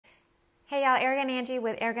Hey y'all, Airgun Angie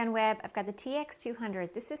with AirgunWeb. I've got the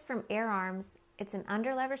TX200. This is from Air Arms. It's an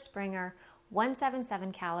underlever Springer,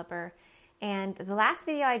 177 caliber. And the last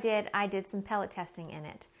video I did some pellet testing in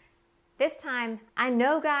it. This time, I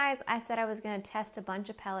know guys, I said I was going to test a bunch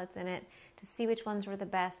of pellets in it to see which ones were the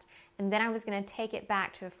best, and then I was going to take it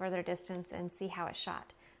back to a further distance and see how it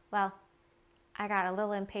shot. Well, I got a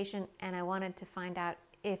little impatient and I wanted to find out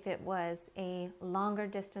if it was a longer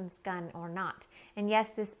distance gun or not. And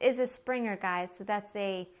yes, this is a Springer, guys, so that's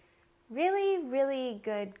a really, really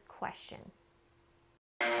good question.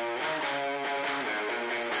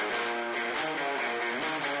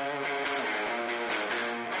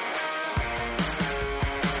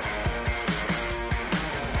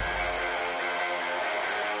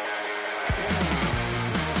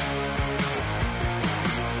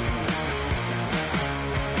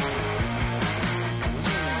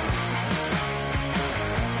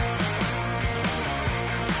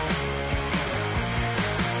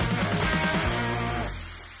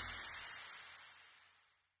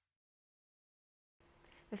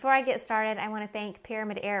 Before I get started, I want to thank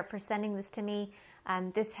Pyramyd Air for sending this to me.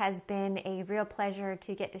 This has been a real pleasure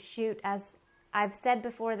to get to shoot. As I've said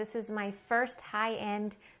before, this is my first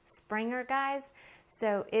high-end Springer, guys,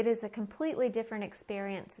 so it is a completely different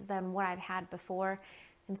experience than what I've had before,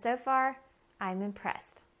 and so far, I'm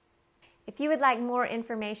impressed. If you would like more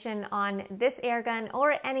information on this airgun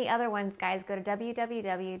or any other ones, guys, go to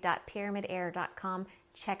www.pyramydair.com.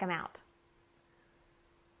 Check them out.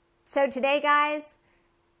 So today, guys,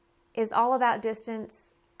 is all about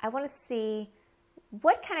distance. I want to see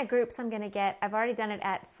what kind of groups I'm going to get. I've already done it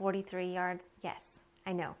at 43 yards. Yes,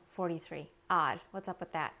 I know, 43. Odd. What's up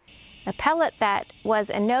with that? The pellet that was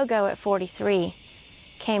a no-go at 43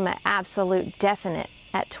 came an absolute definite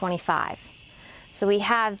at 25. So we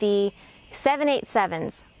have the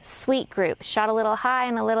 787s, sweet group. Shot a little high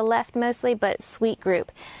and a little left mostly, but sweet group.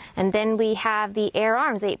 And then we have the Air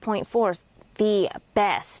Arms 8.4s. The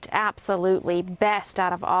best, absolutely best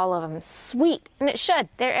out of all of them. Sweet, and it should.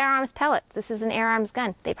 They're Air Arms pellets. This is an Air Arms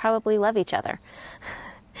gun. They probably love each other.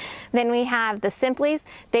 Then we have the Simplies.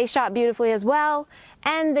 They shot beautifully as well.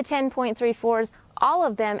 And the 10.34s, all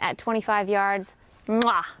of them at 25 yards.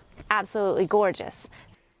 Mwah! Absolutely gorgeous.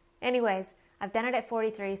 Anyways, I've done it at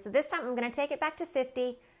 43, so this time I'm going to take it back to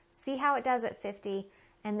 50, see how it does at 50,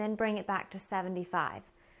 and then bring it back to 75.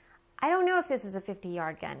 I don't know if this is a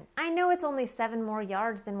 50-yard gun. I know it's only 7 more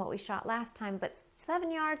yards than what we shot last time, but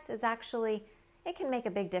 7 yards is actually, it can make a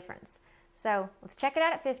big difference. So let's check it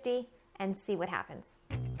out at 50 and see what happens.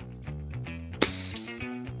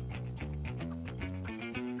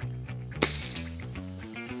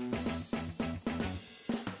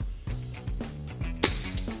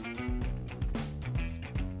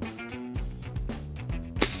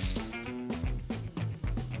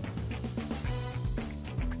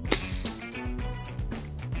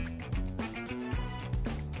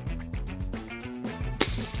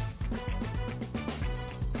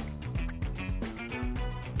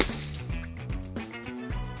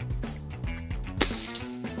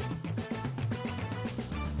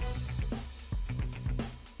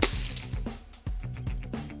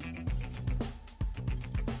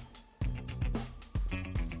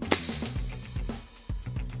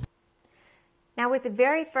 Now with the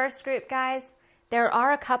very first group, guys, there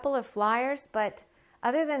are a couple of flyers, but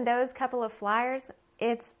other than those couple of flyers,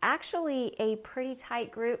 it's actually a pretty tight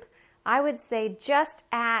group. I would say just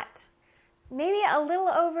at maybe a little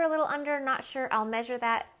over, a little under, not sure. I'll measure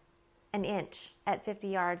that an inch at 50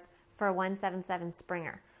 yards for a 177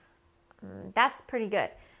 Springer. That's pretty good.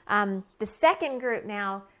 The second group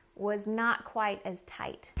now was not quite as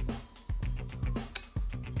tight.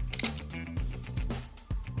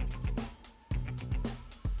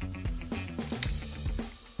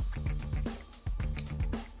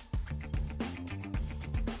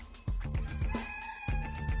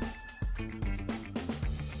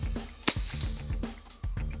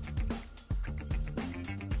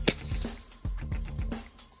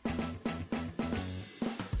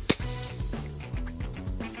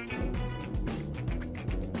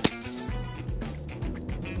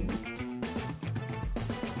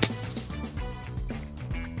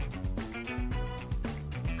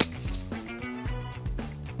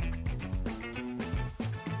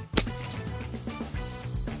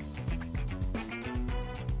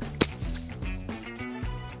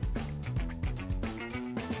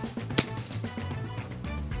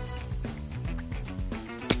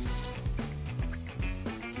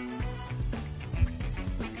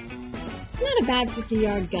 Not a bad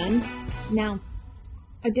 50-yard gun. Now,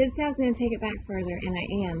 I did say I was going to take it back further, and I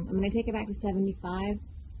am. I'm going to take it back to 75.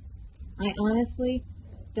 I honestly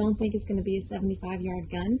don't think it's going to be a 75-yard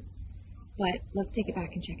gun, but let's take it back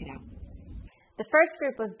and check it out. The first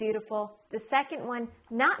group was beautiful. The second one,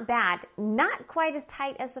 not bad. Not quite as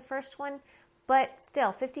tight as the first one, but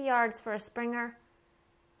still 50 yards for a Springer.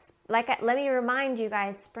 Let me remind you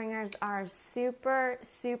guys, Springers are super,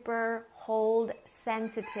 super hold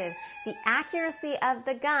sensitive. The accuracy of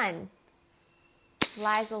the gun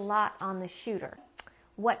lies a lot on the shooter.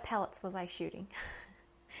 What pellets was I shooting?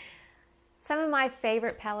 Some of my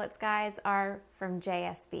favorite pellets, guys, are from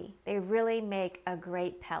JSB. They really make a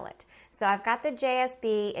great pellet. So I've got the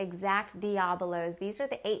JSB Exact Diabolos. These are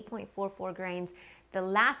the 8.44 grains. The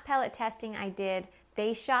last pellet testing I did,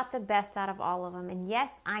 they shot the best out of all of them. And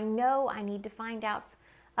yes, I know I need to find out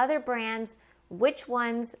other brands which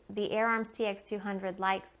ones the Air Arms TX200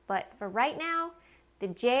 likes, but for right now, the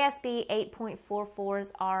JSB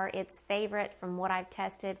 8.44s are its favorite from what I've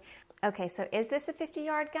tested. Okay, so is this a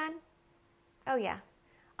 50-yard gun? Oh yeah,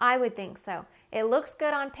 I would think so. It looks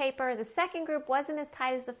good on paper. The second group wasn't as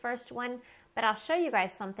tight as the first one, but I'll show you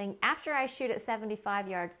guys something. After I shoot at 75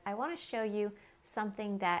 yards, I want to show you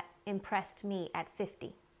something that impressed me at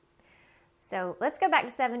 50. So let's go back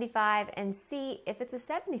to 75 and see if it's a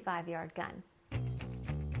 75-yard gun.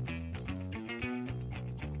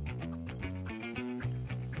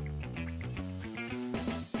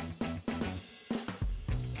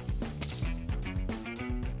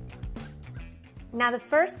 Now the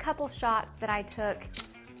first couple shots that I took,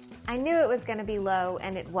 I knew it was going to be low,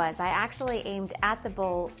 and it was. I actually aimed at the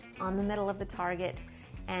bull on the middle of the target,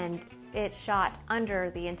 and it shot under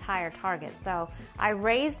the entire target. So I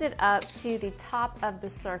raised it up to the top of the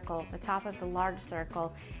circle, the top of the large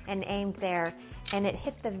circle, and aimed there, and it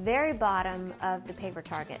hit the very bottom of the paper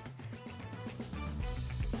target.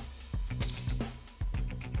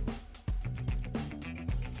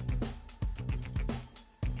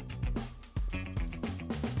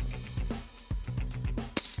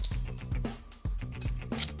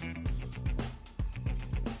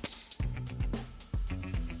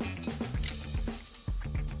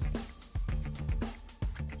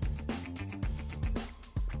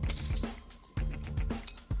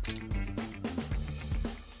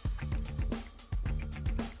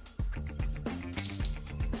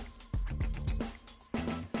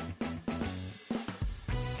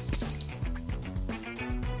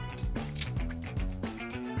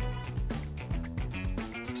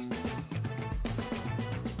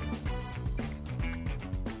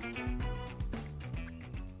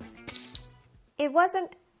 It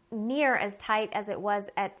wasn't near as tight as it was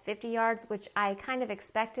at 50 yards, which I kind of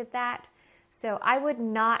expected that. So I would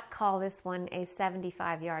not call this one a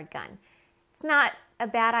 75-yard gun. It's not a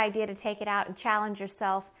bad idea to take it out and challenge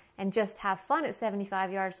yourself and just have fun at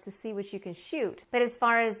 75 yards to see what you can shoot. But as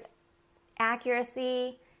far as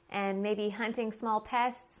accuracy and maybe hunting small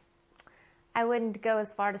pests, I wouldn't go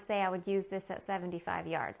as far to say I would use this at 75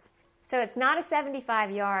 yards. So it's not a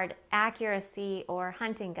 75-yard accuracy or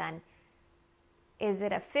hunting gun. Is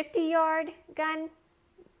it a 50-yard gun?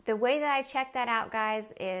 The way that I check that out,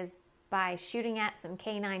 guys, is by shooting at some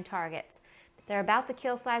canine targets. They're about the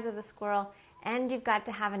kill size of the squirrel, and you've got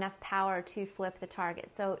to have enough power to flip the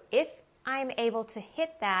target. So if I'm able to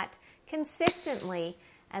hit that consistently,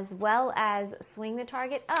 as well as swing the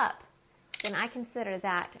target up, then I consider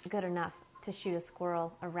that good enough to shoot a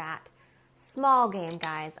squirrel, a rat. Small game,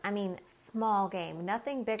 guys. I mean small game.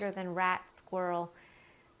 Nothing bigger than rat, squirrel.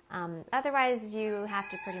 Otherwise, you have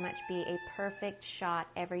to pretty much be a perfect shot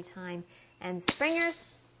every time. And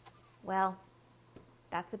Springers, well,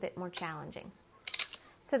 that's a bit more challenging.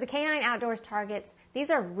 So the Canine Outdoors targets,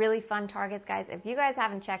 these are really fun targets, guys. If you guys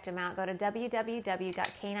haven't checked them out, go to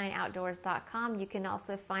www.canineoutdoors.com. You can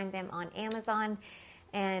also find them on Amazon,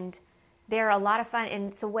 and they're a lot of fun,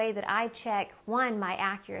 and it's a way that I check, one, my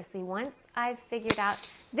accuracy. Once I've figured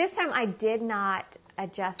out, this time I did not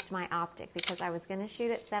adjust my optic because I was going to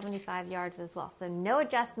shoot at 75 yards as well. So no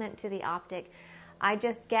adjustment to the optic. I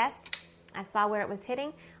just guessed. I saw where it was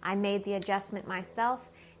hitting. I made the adjustment myself,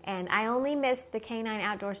 and I only missed the Canine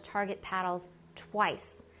Outdoors target paddles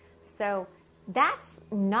twice. So that's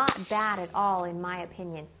not bad at all, in my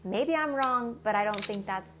opinion. Maybe I'm wrong, but I don't think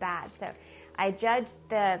that's bad. So I judged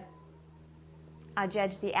the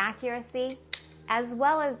accuracy as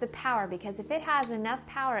well as the power, because if it has enough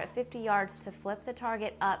power at 50 yards to flip the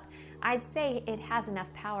target up, I'd say it has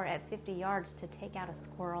enough power at 50 yards to take out a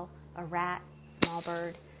squirrel, a rat, small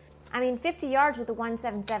bird. I mean, 50 yards with a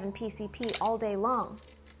 177 PCP all day long,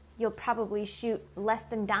 you'll probably shoot less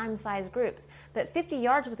than dime-sized groups. But 50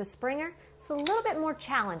 yards with a Springer, it's a little bit more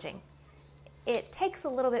challenging. It takes a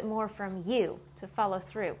little bit more from you to follow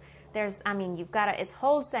through. you've got to, it's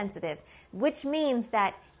hold sensitive, which means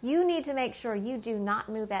that you need to make sure you do not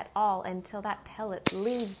move at all until that pellet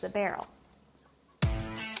leaves the barrel.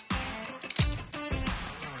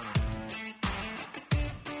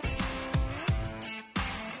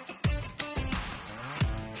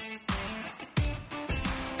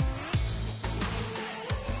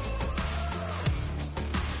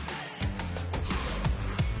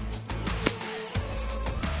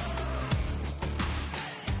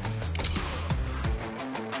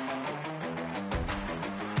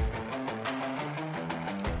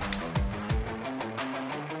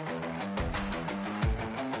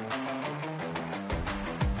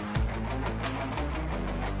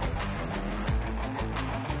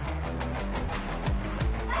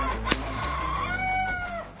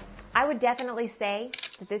 I would definitely say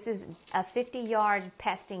that this is a 50-yard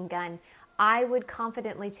pesting gun. I would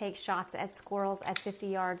confidently take shots at squirrels at 50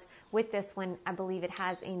 yards with this one. I believe it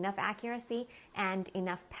has enough accuracy and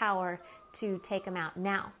enough power to take them out.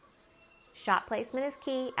 Now, shot placement is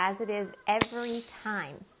key, as it is every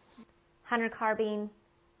time. 100 carbine,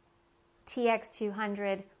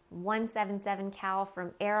 TX200, 177 cal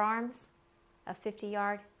from Air Arms, a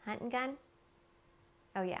 50-yard hunting gun.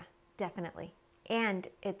 Oh yeah, definitely. And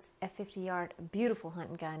it's a 50-yard beautiful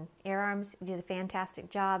hunting gun. Air Arms did a fantastic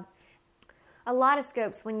job. A lot of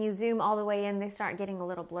scopes, when you zoom all the way in, they start getting a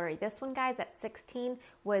little blurry. This one, guys, at 16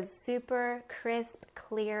 was super crisp,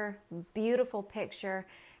 clear, beautiful picture.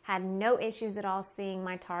 Had no issues at all seeing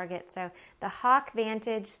my target. So the Hawk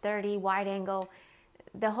Vantage 30 wide angle,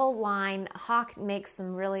 the whole line, Hawk makes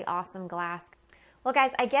some really awesome glass. Well,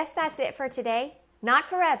 guys, I guess that's it for today. Not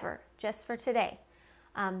forever, just for today.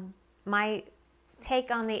 My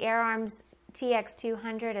take on the Air Arms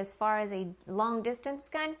TX200 as far as a long distance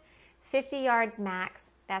gun, 50 yards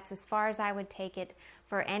max. That's as far as I would take it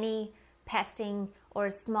for any pesting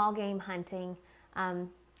or small game hunting, and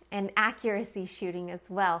accuracy shooting as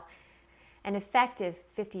well. An effective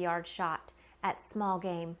 50-yard shot at small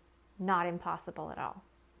game, not impossible at all.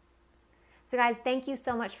 So guys, thank you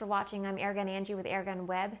so much for watching. I'm Airgun Angie with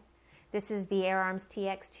AirgunWeb. This is the Air Arms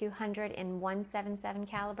TX200 in 177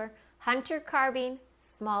 caliber. Hunter carbine,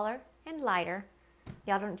 smaller and lighter.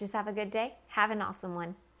 Y'all don't just have a good day. Have an awesome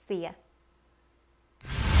one. See ya.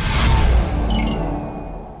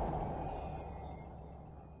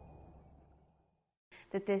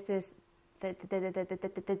 That this is